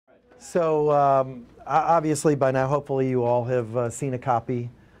So obviously by now, hopefully you all have seen a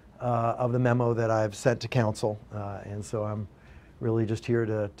copy of the memo that I've sent to council. And so I'm really just here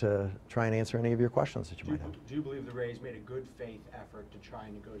to try and answer any of your questions that you might have. Do you believe the Rays made a good faith effort to try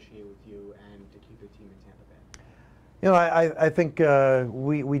and negotiate with you and to keep the team in Tampa Bay? You know, I think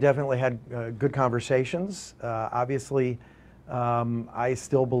we definitely had good conversations. Obviously, I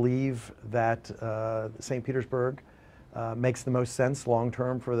still believe that St. Petersburg makes the most sense long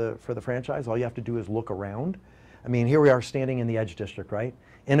term for the franchise. All you have to do is look around. I mean, here we are standing in the Edge District, right?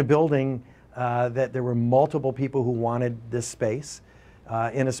 In a building that there were multiple people who wanted this space,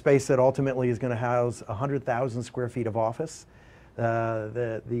 in a space that ultimately is going to house 100,000 square feet of office.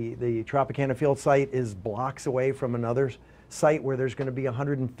 The Tropicana Field site is blocks away from another site where there's going to be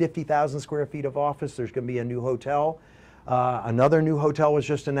 150,000 square feet of office. There's going to be a new hotel. Another new hotel was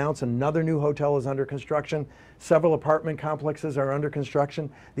just announced. Another new hotel is under construction. Several apartment complexes are under construction.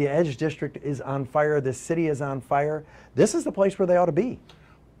 The Edge District is on fire. The city is on fire. This is the place where they ought to be.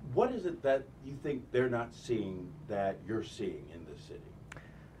 What is it that you think they're not seeing that you're seeing in the city?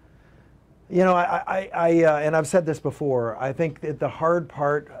 You know, and I've said this before, I think that the hard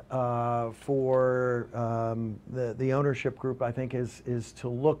part for the ownership group, I think, is to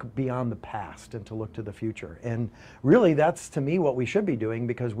look beyond the past and to look to the future. And really, that's, to me, what we should be doing,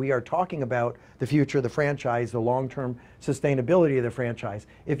 because we are talking about the future of the franchise, the long-term sustainability of the franchise.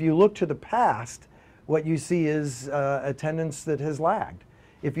 If you look to the past, what you see is attendance that has lagged.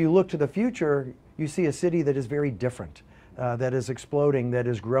 If you look to the future, you see a city that is very different. That is exploding, that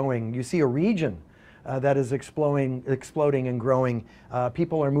is growing. You see a region that is exploding and growing.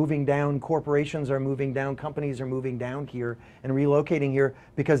 People are moving down, corporations are moving down, companies are moving down here and relocating here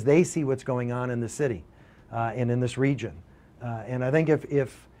because they see what's going on in the city and in this region. And I think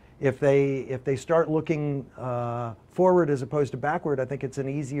if they start looking forward as opposed to backward, I think it's an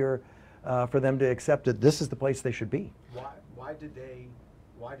easier for them to accept that this is the place they should be. Why did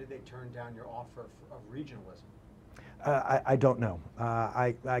they turn down your offer of regionalism? I don't know.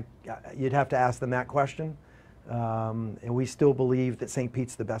 You'd have to ask them that question. And we still believe that St.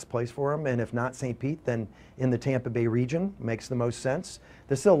 Pete's the best place for them. And if not St. Pete, then in the Tampa Bay region makes the most sense.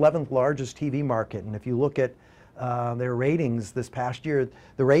 This is the 11th largest TV market. And if you look at their ratings this past year,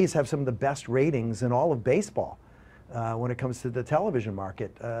 the Rays have some of the best ratings in all of baseball when it comes to the television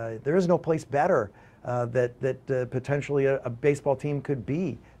market. There is no place better that potentially a baseball team could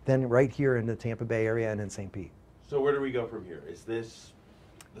be than right here in the Tampa Bay area and in St. Pete. So where do we go from here? Is this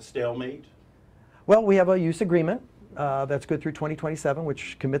the stalemate? Well, we have a use agreement that's good through 2027,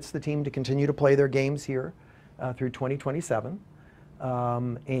 which commits the team to continue to play their games here through 2027.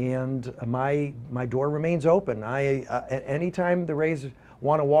 And my door remains open. At any time the Rays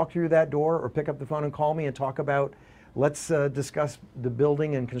want to walk through that door or pick up the phone and call me and talk about, let's discuss the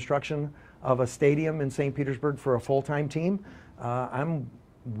building and construction of a stadium in St. Petersburg for a full-time team, I'm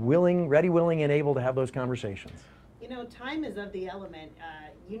ready, willing, and able to have those conversations. You know, time is of the element.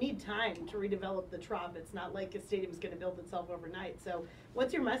 You need time to redevelop the Trop. It's not like a stadium's going to build itself overnight. So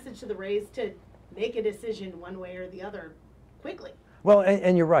what's your message to the Rays to make a decision one way or the other quickly? Well,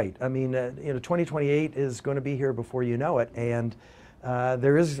 and you're right. I mean, 2028 is going to be here before you know it. And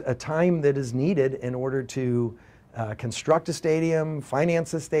there is a time that is needed in order to construct a stadium,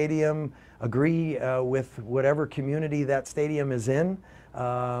 finance a stadium, agree with whatever community that stadium is in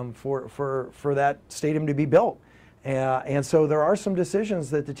for that stadium to be built. And so there are some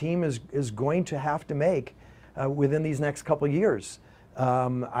decisions that the team is going to have to make within these next couple of years.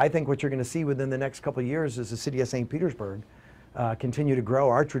 I think what you're going to see within the next couple of years is the city of St. Petersburg continue to grow.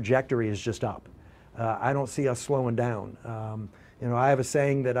 Our trajectory is just up. I don't see us slowing down. I have a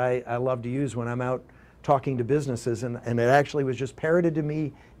saying that I love to use when I'm out talking to businesses, and it actually was just parroted to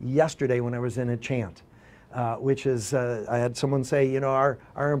me yesterday when I was in a chant. Which is, I had someone say, our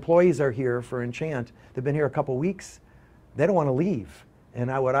employees are here for Enchant. They've been here a couple weeks. They don't want to leave. And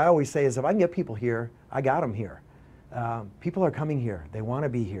what I always say is, if I can get people here, I got them here. People are coming here. They want to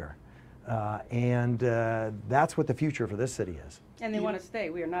be here. And that's what the future for this city is. And they want to stay.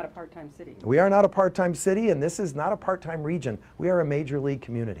 We are not a part-time city. We are not a part-time city, and this is not a part-time region. We are a major league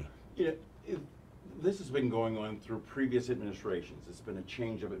community. This has been going on through previous administrations. It's been a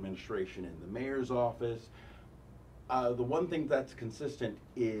change of administration in the mayor's office. The one thing that's consistent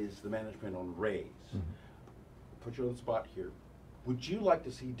is the management on Rays. Mm-hmm. Put you on the spot here. Would you like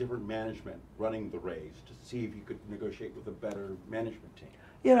to see different management running the Rays to see if you could negotiate with a better management team?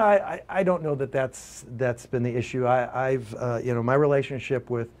 I don't know that's been the issue. I've my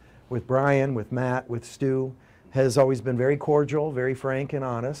relationship with Brian, with Matt, with Stu has always been very cordial, very frank and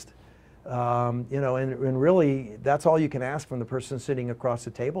honest. You know, and really, that's all you can ask from the person sitting across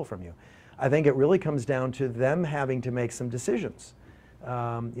the table from you. I think it really comes down to them having to make some decisions.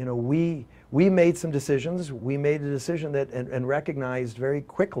 You know, we made some decisions. We made a decision that and recognized very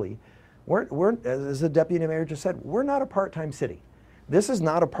quickly, we're, as the deputy mayor just said, we're not a part-time city. This is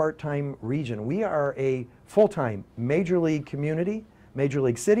not a part-time region. We are a full-time major league community, major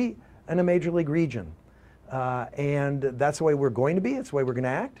league city, and a major league region. And that's the way we're going to be. It's the way we're going to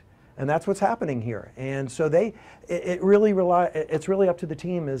act. And that's what's happening here. And so it's really up to the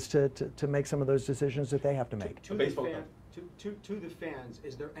team is to make some of those decisions that they have to make. To the fans,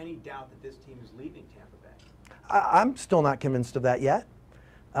 is there any doubt that this team is leaving Tampa Bay? I'm still not convinced of that yet.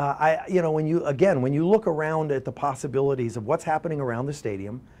 You know, when you look around at the possibilities of what's happening around the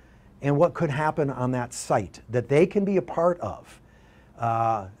stadium and what could happen on that site that they can be a part of,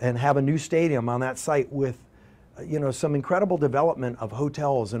 and have a new stadium on that site with, you know, some incredible development of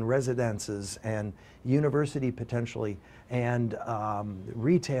hotels and residences and university potentially and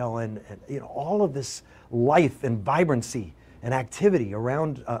retail and you know, all of this life and vibrancy and activity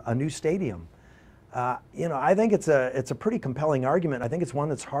around a new stadium. You know, I think it's a pretty compelling argument. I think it's one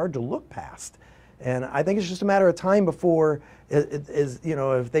that's hard to look past. And I think it's just a matter of time before it is, you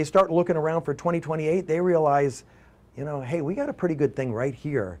know, if they start looking around for 2028, they realize, you know, hey, we got a pretty good thing right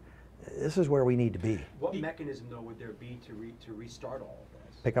here. This is where we need to be. What mechanism, though, would there be to restart all of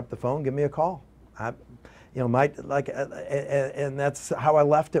this? Pick up the phone, give me a call. You know, and that's how I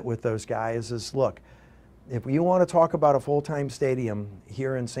left it with those guys is, look, if you want to talk about a full-time stadium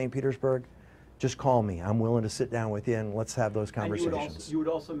here in St. Petersburg, just call me. I'm willing to sit down with you and let's have those conversations. And you would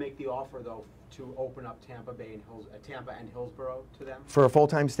also make the offer, though, to open up Tampa and Hillsborough to them? For a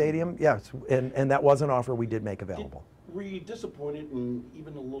full-time stadium, yes, and that was an offer we did make available. Were you disappointed and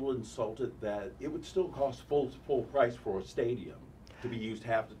even a little insulted that it would still cost full price for a stadium to be used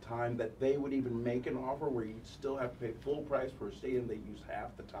half the time, that they would even make an offer where you'd still have to pay full price for a stadium they use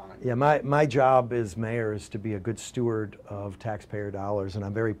half the time? Yeah, my job as mayor is to be a good steward of taxpayer dollars, and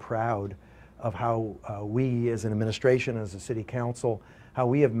I'm very proud of how we as an administration, as a city council, how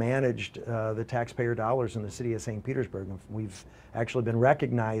we have managed the taxpayer dollars in the city of St. Petersburg. We've actually been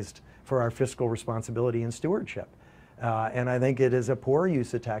recognized for our fiscal responsibility and stewardship. And I think it is a poor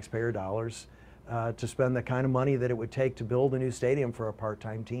use of taxpayer dollars to spend the kind of money that it would take to build a new stadium for a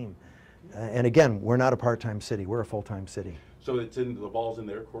part-time team. And again, we're not a part-time city, we're a full-time city. So the ball's in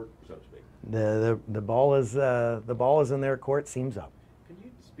their court, so to speak? The ball is in their court, seams up. Can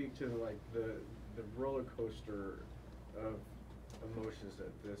you speak to like the roller coaster of emotions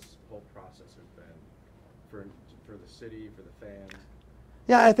that this whole process has been for the city, for the fans?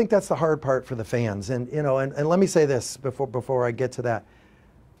 Yeah, I think that's the hard part for the fans. And you know, and let me say this before I get to that.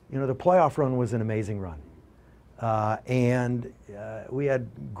 You know, the playoff run was an amazing run. And we had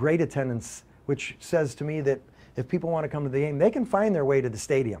great attendance, which says to me that if people want to come to the game, they can find their way to the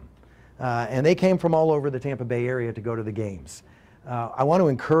stadium. And they came from all over the Tampa Bay area to go to the games. I want to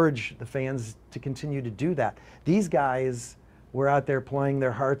encourage the fans to continue to do that. These guys were out there playing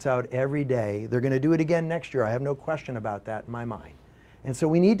their hearts out every day. They're going to do it again next year. I have no question about that in my mind. And so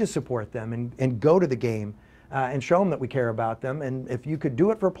we need to support them and go to the game and show them that we care about them. And if you could do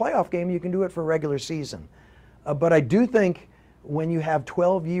it for a playoff game, you can do it for a regular season. But I do think when you have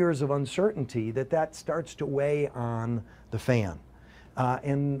 12 years of uncertainty, that starts to weigh on the fan.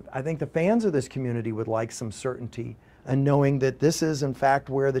 And I think the fans of this community would like some certainty and knowing that this is in fact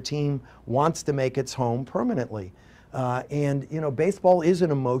where the team wants to make its home permanently. And you know, baseball is an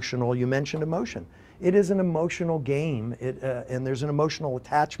emotional, you mentioned emotion. It is an emotional game, and there's an emotional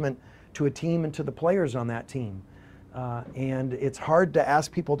attachment to a team and to the players on that team. And it's hard to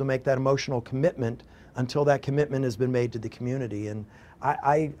ask people to make that emotional commitment until that commitment has been made to the community. And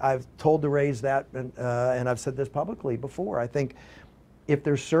I've told the Rays that, and I've said this publicly before. I think if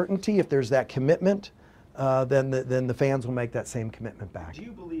there's certainty, if there's that commitment, then the fans will make that same commitment back. Do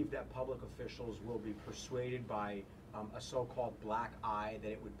you believe that public officials will be persuaded by a so-called black eye that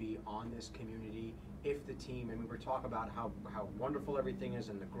it would be on this community if the team, I mean, we're talking about how wonderful everything is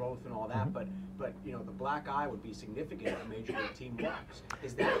and the growth and all that, but you know, the black eye would be significant if a major league team works.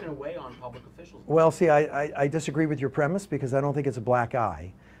 Is that going to weigh on public officials? Well, see, I disagree with your premise because I don't think it's a black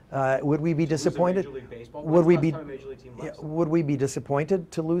eye. Would we be disappointed? Would we be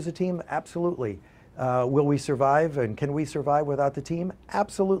disappointed to lose a team? Absolutely. Will we survive, and can we survive without the team?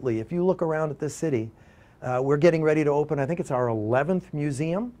 Absolutely. If you look around at this city, we're getting ready to open, I think it's our 11th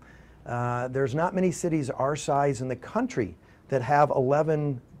museum. There's not many cities our size in the country that have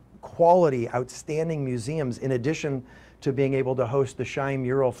 11 quality, outstanding museums in addition to being able to host the Shine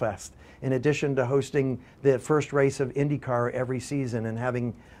Mural Fest in addition to hosting the first race of IndyCar every season and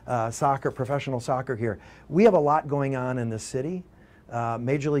having professional soccer here. We have a lot going on in this city.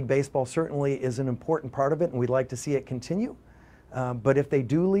 Major League Baseball certainly is an important part of it, and we'd like to see it continue. But if they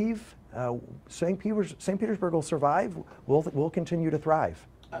do leave, St. Petersburg will survive. We'll continue to thrive.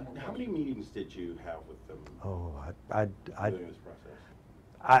 How many meetings did you have with them during this process?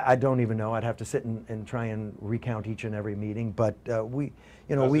 I don't even know. I'd have to sit and try and recount each and every meeting. But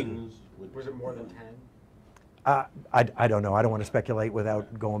Dozens? Was it more than 10? I don't know. I don't want to speculate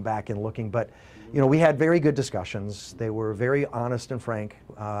without going back and looking. But we had very good discussions. They were very honest and frank.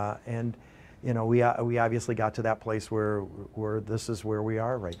 And we obviously got to that place where this is where we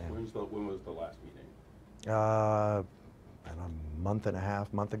are right now. When was the last meeting? A month and a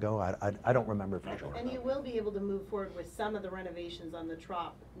half, month ago. I don't remember for sure. And you will be able to move forward with some of the renovations on the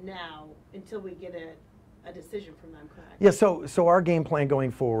Trop now until we get a decision from them, correct? Yeah, so our game plan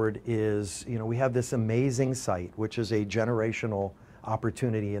going forward is, we have this amazing site, which is a generational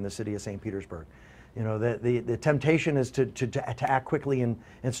opportunity in the city of St. Petersburg. The temptation is to act quickly and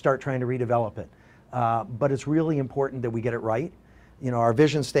start trying to redevelop it. But it's really important that we get it right. Our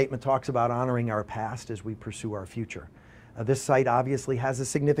vision statement talks about honoring our past as we pursue our future. This site obviously has a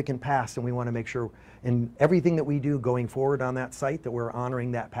significant past, and we want to make sure in everything that we do going forward on that site that we're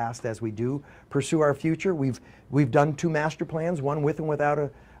honoring that past as we do pursue our future. We've done 2 master plans, one with and without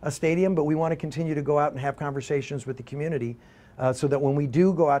a stadium, but we want to continue to go out and have conversations with the community so that when we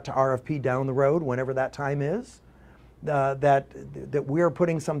do go out to RFP down the road, whenever that time is, that we're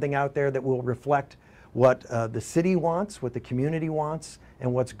putting something out there that will reflect what the city wants, what the community wants,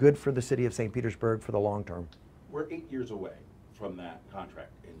 and what's good for the city of St. Petersburg for the long term. We're 8 years away from that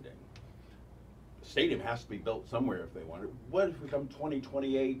contract ending. The stadium has to be built somewhere if they want it. What if we come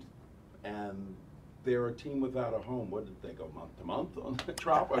 2028 and they're a team without a home? What did they go month to month on the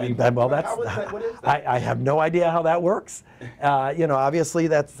Trop? What is that? I have no idea how that works. Obviously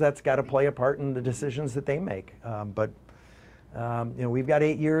that's got to play a part in the decisions that they make. But we've got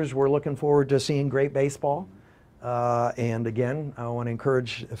 8 years. We're looking forward to seeing great baseball. And again, I want to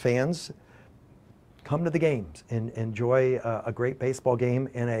encourage fans. Come to the games and enjoy a great baseball game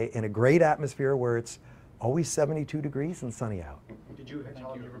in a great atmosphere where it's always 72 degrees and sunny out. Did you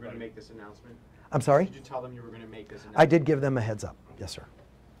tell them you were going to make this announcement? I'm sorry? Did you tell them you were going to make this announcement? I did give them a heads up. Yes, sir.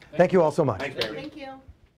 Thank you all so much. Thanks, Barry. Thank you.